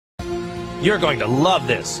You're going to love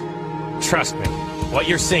this. Trust me, what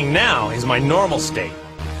you're seeing now is my normal state.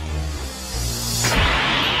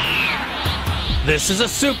 This is a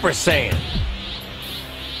Super Saiyan.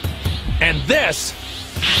 And this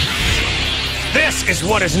is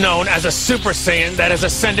what is known as a Super Saiyan that has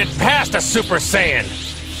ascended past a Super Saiyan.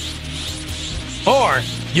 Or,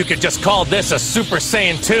 you could just call this a Super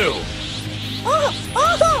Saiyan 2.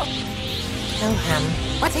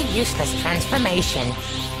 What a useless transformation.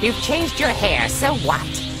 You've changed your hair, so what?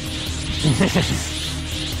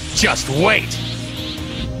 Just wait!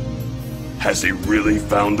 Has he really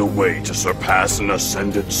found a way to surpass an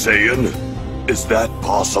Ascended Saiyan? Is that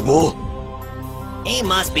possible? He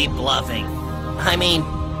must be bluffing. I mean,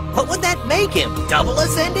 what would that make him? Double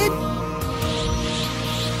Ascended?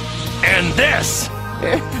 And this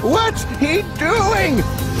What's he doing?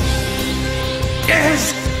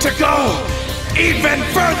 is to go even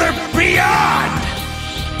further beyond!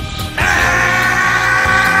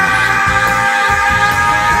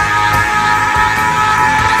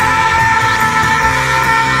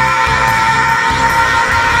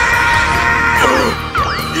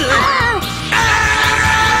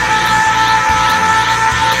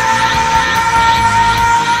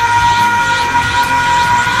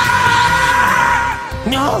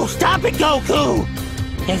 No, stop it, Goku!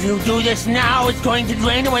 If you do this now, it's going to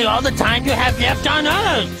drain away all the time you have left on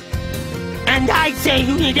Earth. And I'd say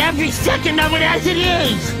you need every second of it as it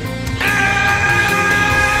is.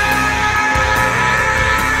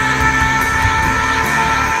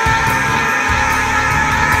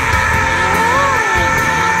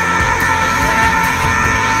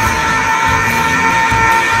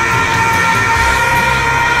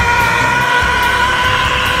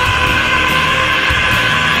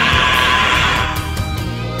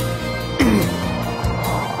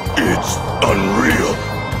 It's unreal.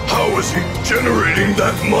 How is he generating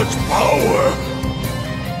that much power?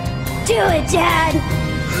 Do it, Dad!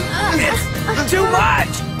 It's too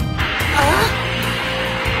much!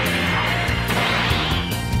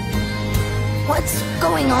 What's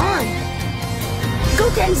going on?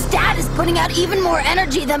 Goten's dad is putting out even more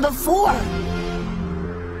energy than before.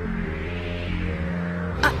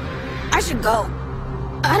 I should go.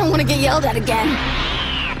 I don't want to get yelled at again.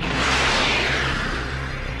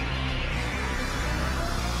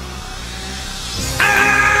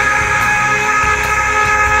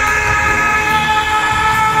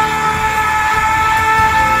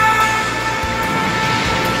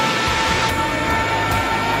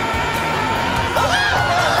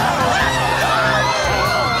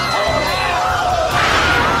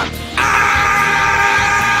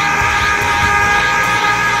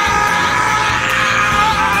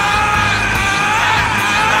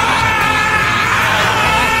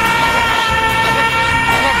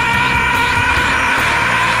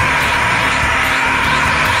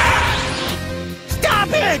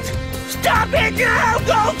 Stop it now,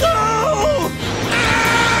 Goku!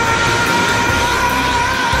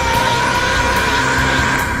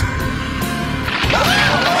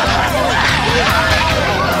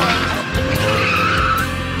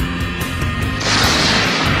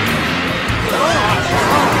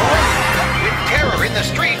 With terror in the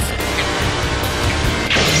streets.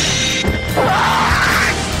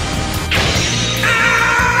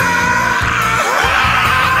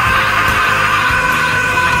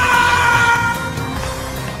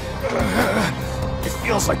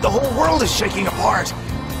 Feels like the whole world is shaking apart.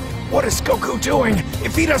 What is Goku doing?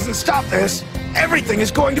 If he doesn't stop this, everything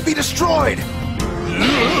is going to be destroyed.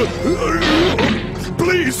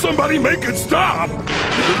 Please, somebody make it stop!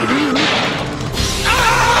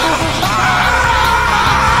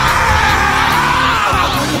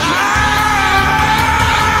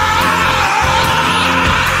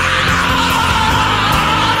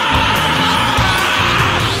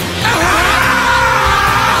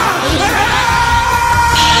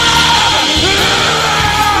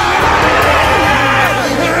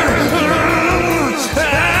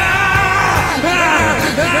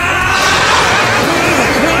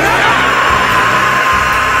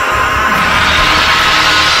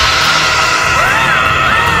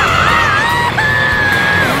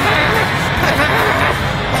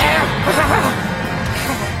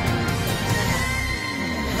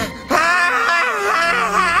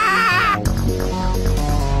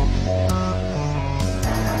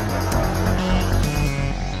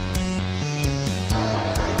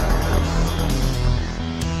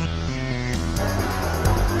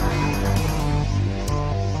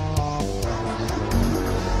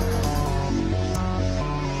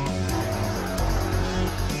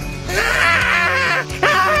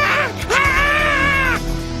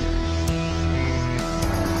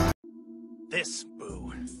 this,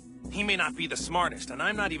 Boo. He may not be the smartest, and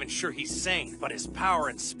I'm not even sure he's sane, but his power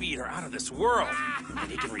and speed are out of this world.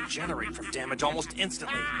 And he can regenerate from damage almost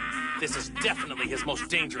instantly. This is definitely his most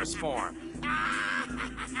dangerous form.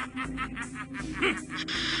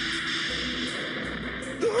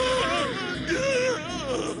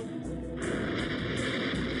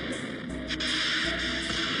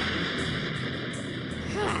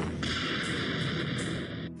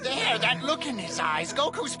 There, that look in his eyes.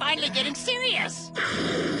 Goku's finally getting serious.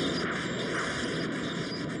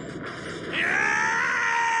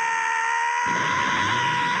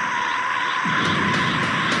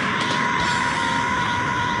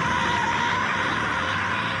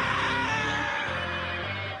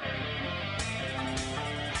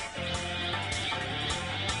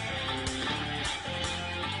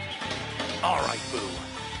 All right, Boo.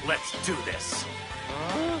 Let's do this.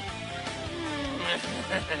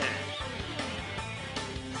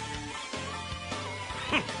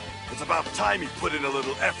 It's about time he put in a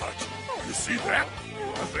little effort. You see that?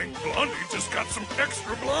 I think Blondie just got some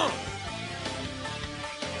extra blonde.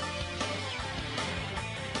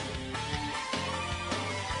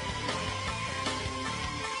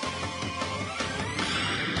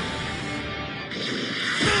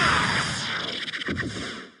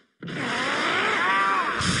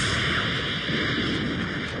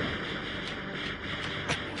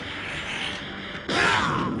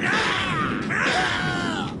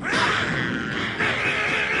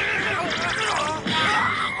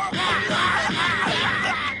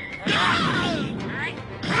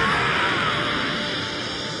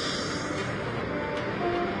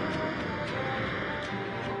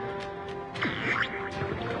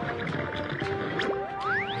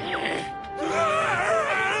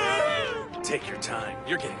 Take your time.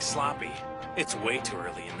 You're getting sloppy. It's way too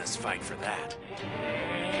early in this fight for that.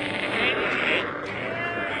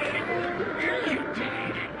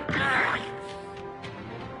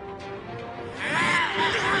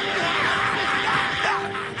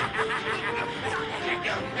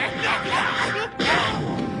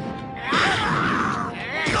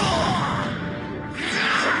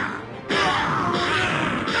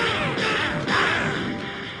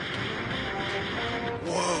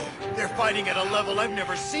 Fighting at a level I've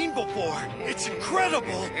never seen before. It's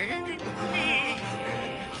incredible.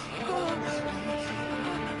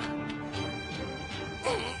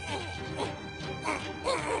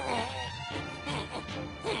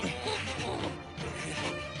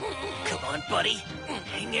 Come on, buddy.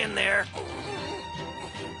 Hang in there.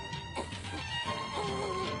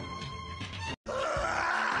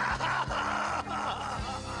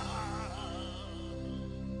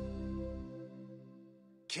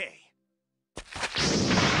 Okay.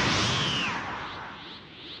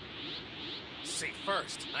 See,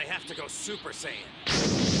 first, I have to go Super Saiyan.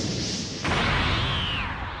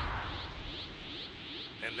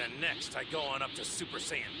 And then next, I go on up to Super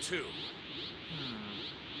Saiyan 2.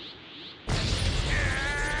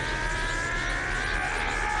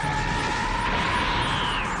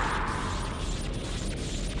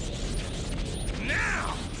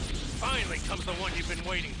 Now! Finally comes the one you've been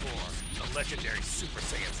waiting for. The legendary Super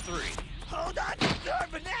Saiyan 3. Hold on to your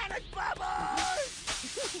banana bubbles!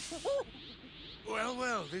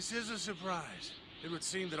 Well, this is a surprise. It would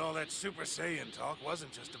seem that all that Super Saiyan talk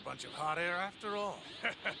wasn't just a bunch of hot air after all.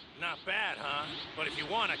 Not bad, huh? But if you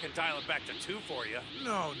want, I can dial it back to 2 for you.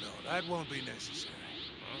 No, that won't be necessary.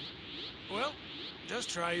 Huh? Well, just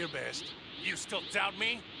try your best. You still doubt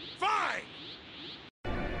me? Fine!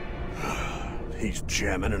 He's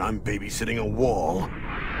jamming and I'm babysitting a wall.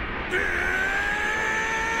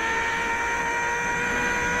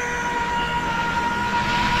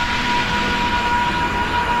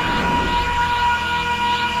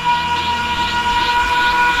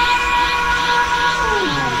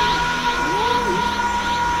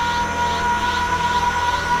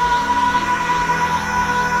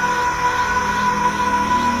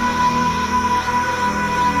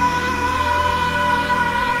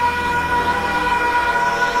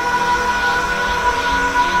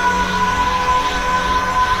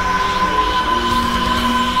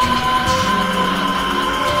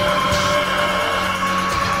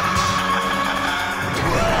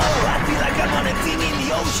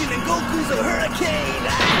 And Goku's a hurricane!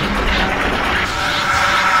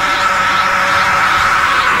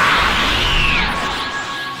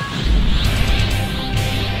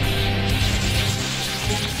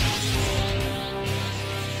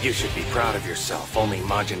 You should be proud of yourself. Only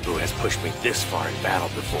Majin Buu has pushed me this far in battle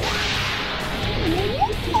before.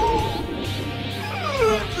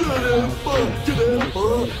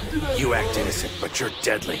 You act innocent, but you're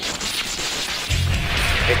deadly.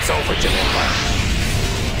 It's over, Janemba.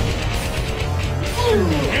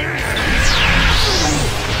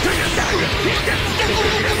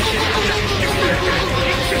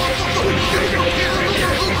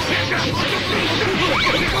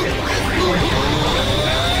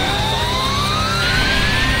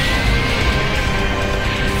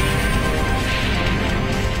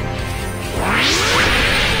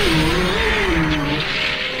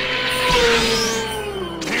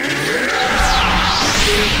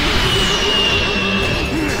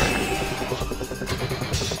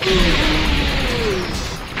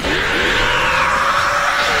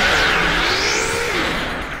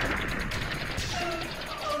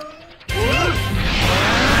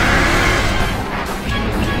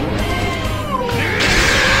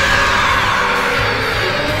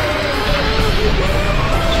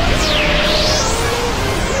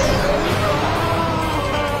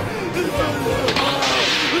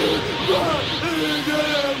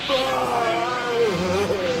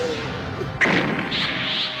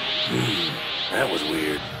 That was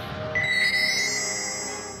weird.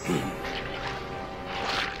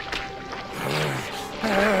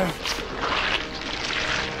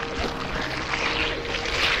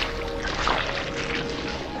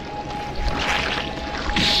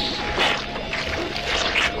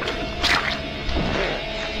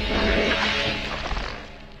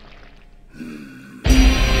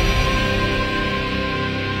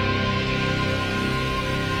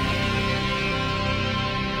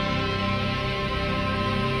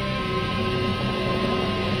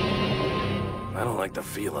 I don't like the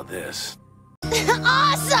feel of this.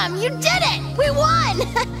 Awesome! You did it! We won!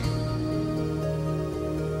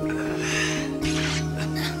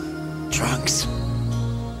 Trunks.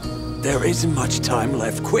 There isn't much time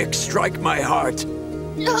left. Quick, strike my heart.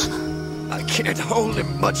 I can't hold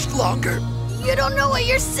him much longer. You don't know what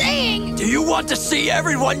you're saying! Do you want to see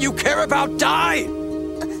everyone you care about die?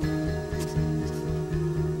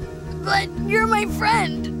 But you're my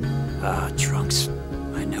friend. Ah, Trunks.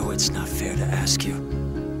 I know it's not fair to ask you,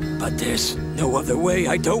 but there's no other way.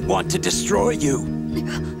 I don't want to destroy you.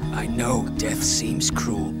 I know death seems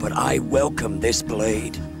cruel, but I welcome this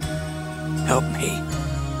blade. Help me.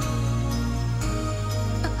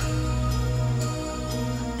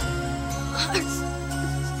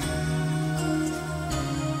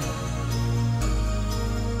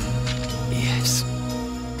 Yes.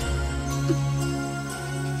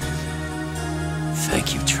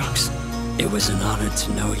 Thank you, Trunks. It was an honor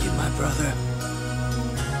to know you, my brother.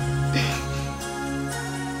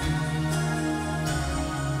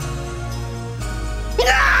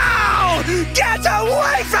 No! Get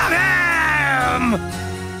away from him!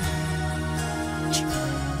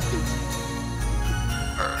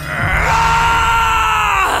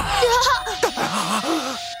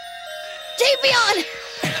 Davion!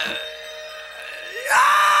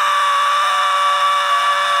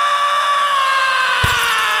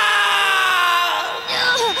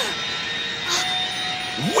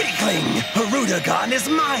 Weakling! Harudagon is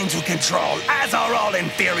mine to control, as are all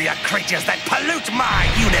inferior creatures that pollute my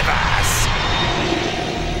universe!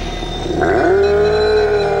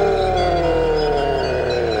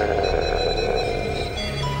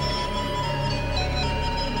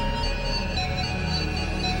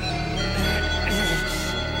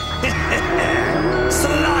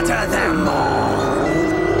 Slaughter them all!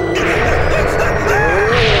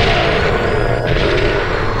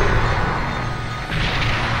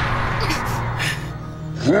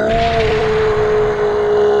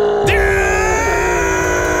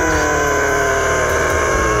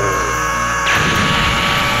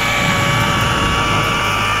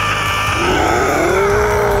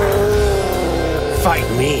 Fight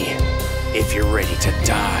me, if you're ready to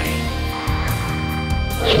die.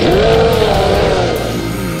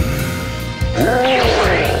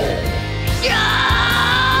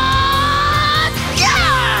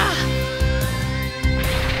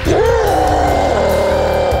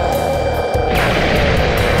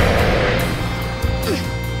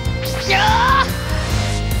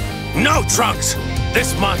 No, Trunks!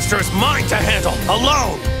 This monster is mine to handle,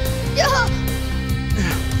 alone!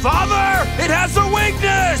 Father! It has a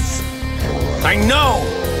weakness! I know!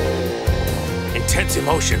 Intense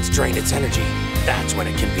emotions drain its energy. That's when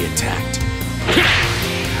it can be attacked.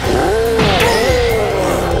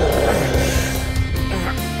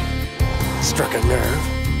 Struck a nerve.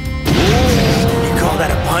 You call that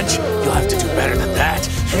a punch? You'll have to do better than that.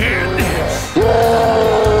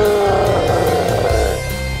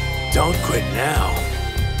 Don't quit now.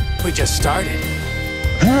 We just started.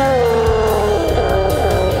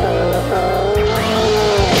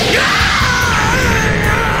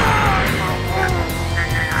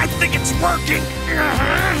 working!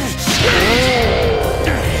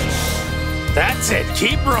 That's it,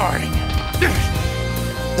 keep roaring!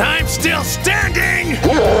 I'm still standing!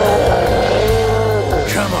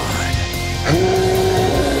 Come on.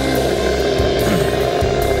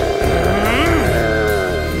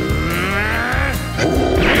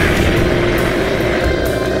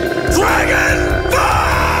 Dragon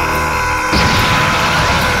Fire!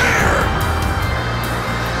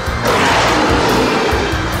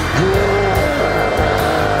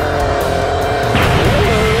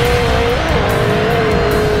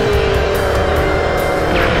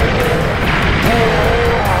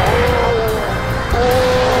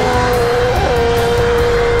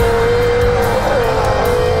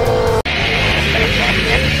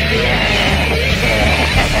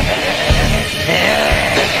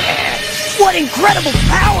 What incredible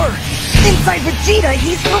power! Inside Vegeta,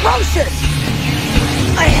 he's ferocious!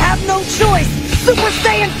 I have no choice! Super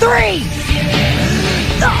Saiyan 3!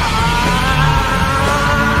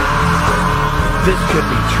 This could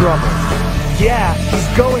be trouble. Yeah,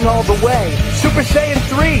 he's going all the way. Super Saiyan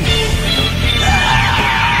 3!